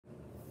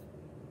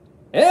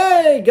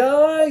Hey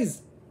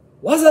guys!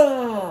 What's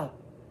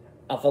up?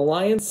 Alpha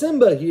Lion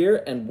Simba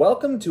here, and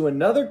welcome to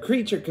another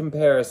creature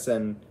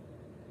comparison.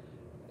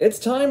 It's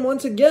time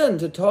once again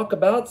to talk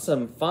about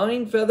some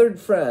fine feathered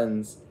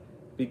friends,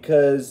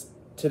 because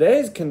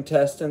today's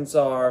contestants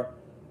are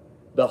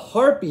the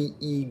Harpy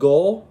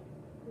Eagle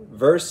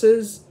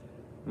versus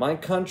my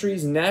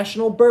country's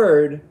national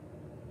bird,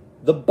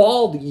 the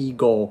bald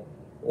eagle,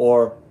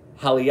 or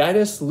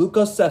Haliitis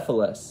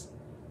leucocephalus.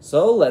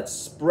 So let's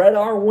spread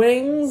our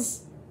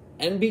wings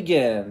and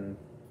begin.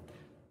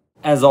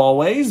 As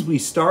always, we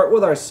start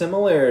with our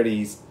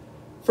similarities.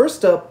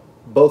 First up,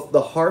 both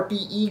the Harpy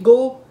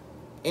eagle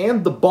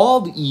and the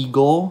bald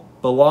eagle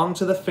belong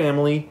to the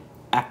family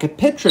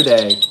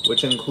Accipitridae,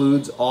 which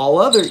includes all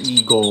other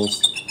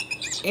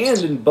eagles. And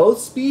in both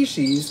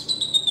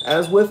species,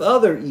 as with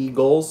other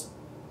eagles,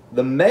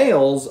 the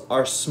males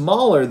are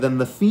smaller than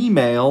the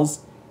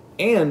females,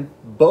 and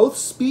both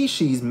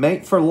species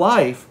mate for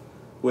life,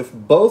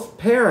 with both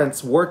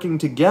parents working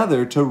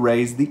together to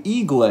raise the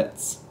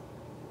eaglets.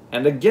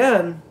 And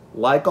again,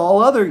 like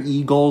all other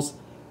eagles,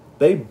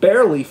 they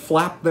barely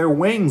flap their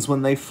wings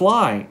when they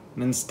fly.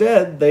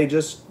 Instead, they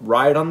just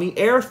ride on the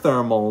air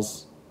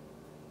thermals.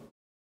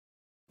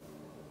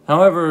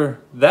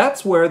 However,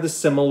 that's where the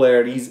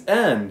similarities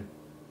end.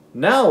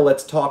 Now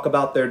let's talk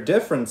about their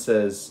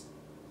differences.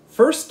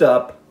 First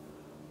up,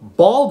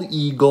 bald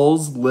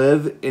eagles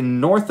live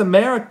in North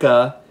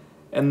America,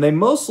 and they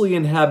mostly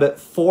inhabit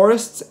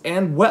forests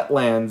and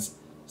wetlands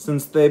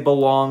since they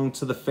belong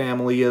to the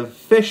family of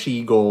fish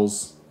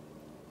eagles.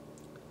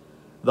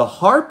 The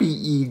Harpy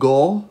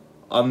eagle,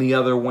 on the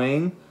other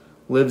wing,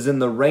 lives in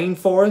the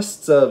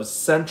rainforests of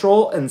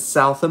Central and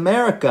South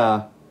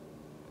America.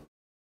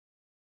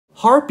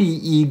 Harpy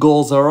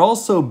eagles are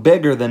also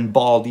bigger than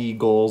bald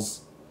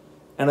eagles.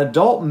 An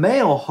adult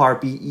male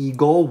harpy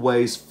eagle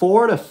weighs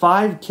 4 to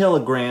 5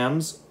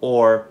 kilograms,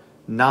 or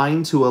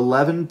 9 to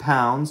 11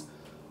 pounds,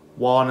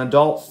 while an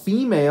adult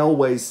female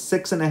weighs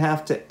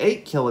 6.5 to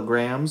 8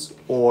 kilograms,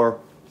 or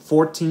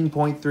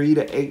 14.3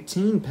 to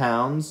 18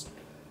 pounds.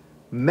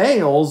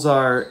 Males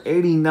are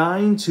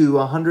 89 to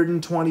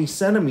 120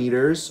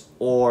 centimeters,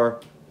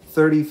 or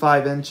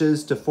 35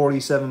 inches to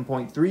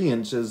 47.3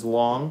 inches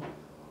long,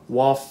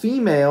 while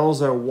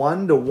females are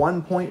 1 to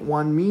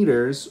 1.1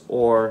 meters,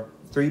 or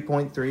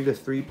 3.3 to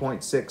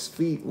 3.6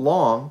 feet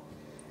long,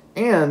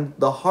 and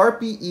the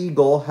Harpy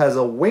eagle has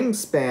a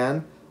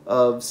wingspan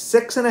of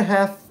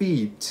 6.5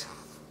 feet.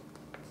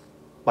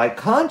 By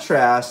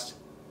contrast,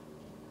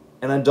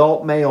 an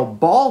adult male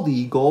bald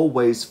eagle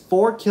weighs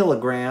 4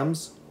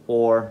 kilograms,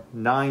 or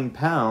 9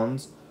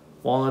 pounds,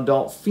 while an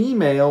adult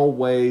female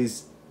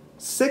weighs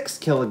 6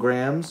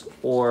 kilograms,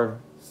 or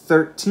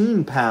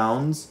 13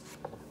 pounds.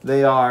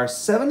 They are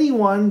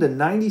 71 to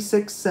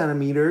 96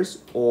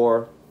 centimeters,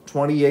 or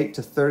 28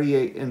 to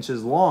 38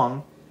 inches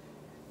long,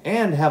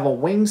 and have a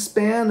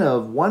wingspan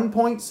of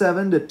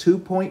 1.7 to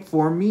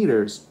 2.4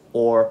 meters,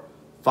 or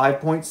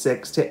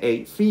 5.6 to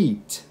 8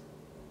 feet.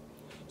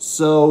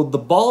 So the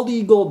bald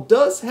eagle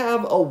does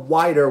have a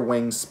wider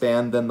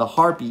wingspan than the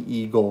Harpy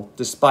eagle,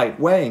 despite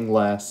weighing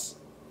less.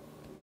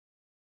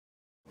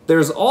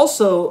 There's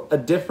also a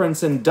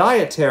difference in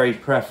dietary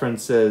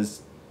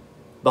preferences.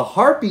 The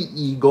Harpy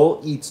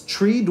eagle eats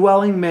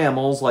tree-dwelling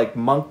mammals like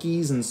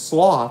monkeys and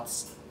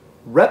sloths,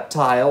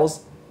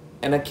 reptiles,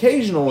 and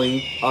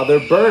occasionally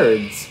other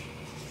birds.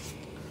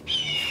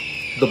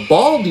 The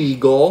bald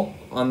eagle,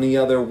 on the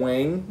other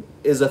wing,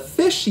 is a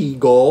fish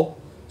eagle,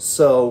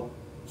 so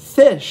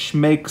fish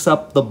makes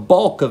up the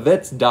bulk of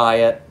its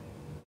diet.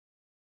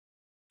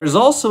 There's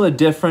also a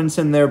difference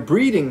in their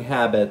breeding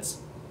habits.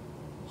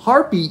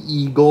 Harpy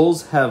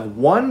eagles have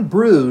one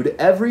brood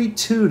every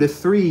 2 to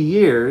 3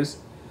 years,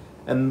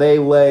 and they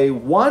lay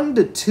 1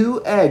 to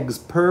 2 eggs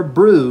per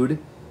brood,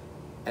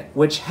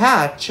 which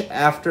hatch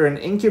after an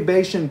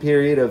incubation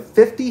period of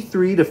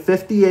 53 to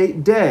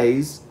 58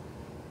 days,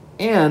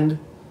 and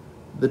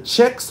the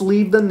chicks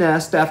leave the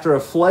nest after a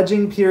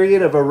fledging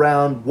period of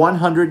around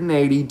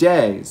 180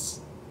 days.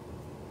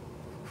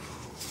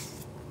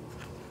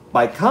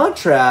 By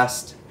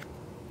contrast,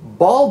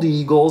 bald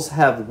eagles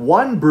have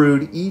one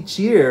brood each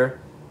year,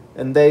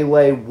 and they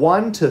lay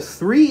 1 to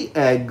 3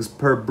 eggs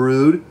per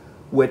brood,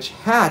 which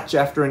hatch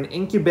after an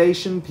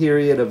incubation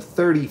period of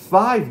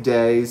 35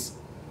 days,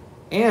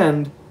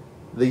 and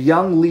the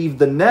young leave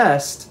the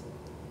nest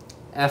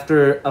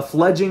after a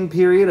fledging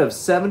period of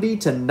 70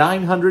 to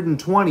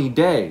 920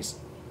 days.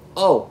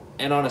 Oh,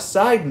 and on a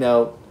side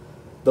note,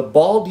 the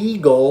bald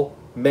eagle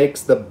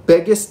makes the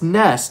biggest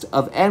nest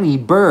of any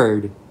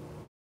bird.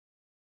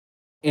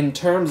 In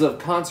terms of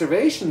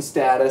conservation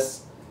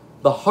status,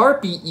 the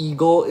Harpy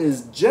eagle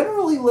is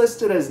generally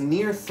listed as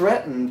near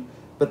threatened,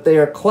 but they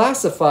are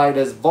classified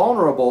as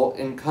vulnerable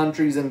in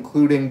countries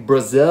including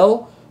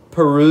Brazil,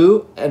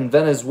 Peru, and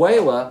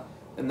Venezuela,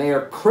 and they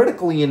are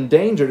critically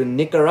endangered in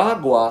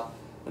Nicaragua,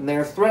 and they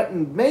are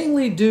threatened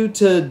mainly due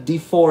to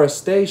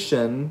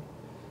deforestation,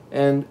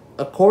 and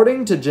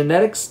according to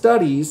genetic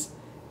studies,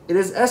 it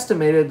is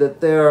estimated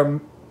that there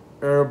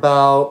are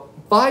about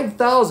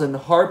 5,000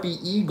 harpy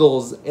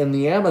eagles in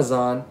the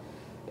Amazon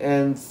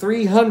and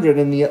 300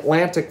 in the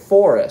Atlantic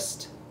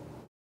forest.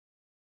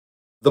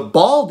 The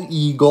bald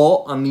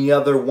eagle on the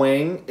other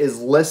wing is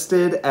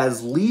listed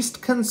as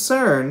least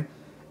concern,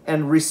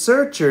 and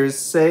researchers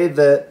say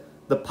that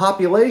the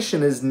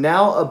population is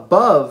now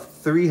above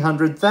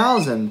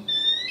 300,000.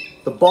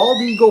 The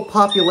bald eagle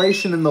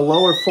population in the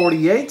lower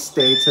 48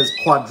 states has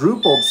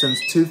quadrupled since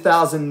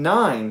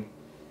 2009,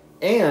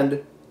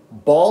 and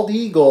bald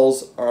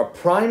eagles are a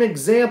prime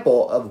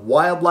example of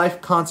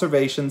wildlife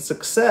conservation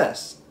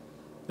success.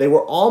 They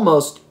were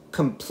almost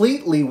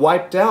completely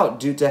wiped out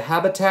due to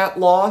habitat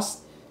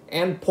loss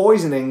and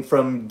poisoning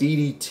from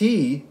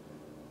DDT,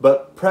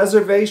 but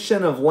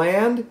preservation of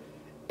land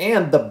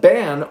and the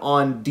ban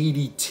on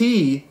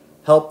DDT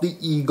helped the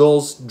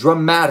eagles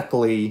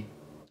dramatically.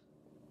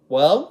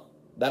 Well,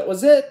 that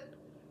was it.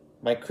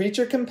 My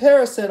creature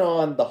comparison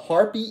on the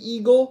harpy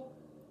eagle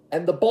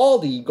and the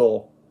bald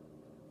eagle.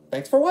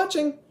 Thanks for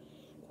watching.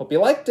 Hope you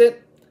liked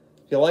it.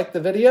 If you liked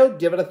the video,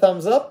 give it a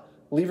thumbs up,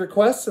 leave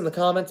requests in the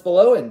comments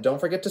below, and don't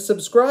forget to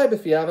subscribe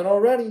if you haven't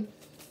already.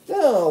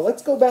 Now,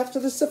 let's go back to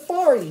the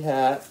safari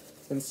hat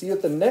and see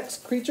what the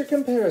next creature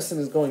comparison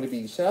is going to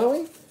be, shall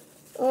we?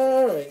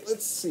 Alright,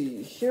 let's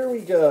see. Here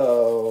we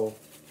go.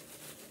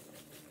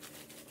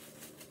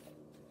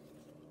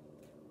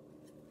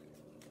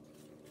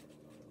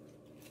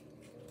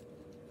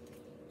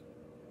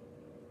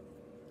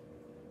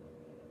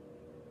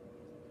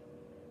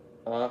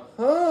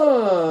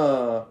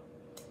 Uh-huh.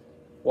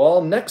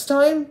 Well, next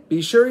time,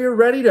 be sure you're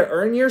ready to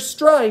earn your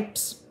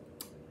stripes.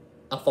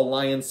 Alpha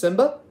Lion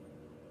Simba,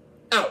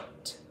 out.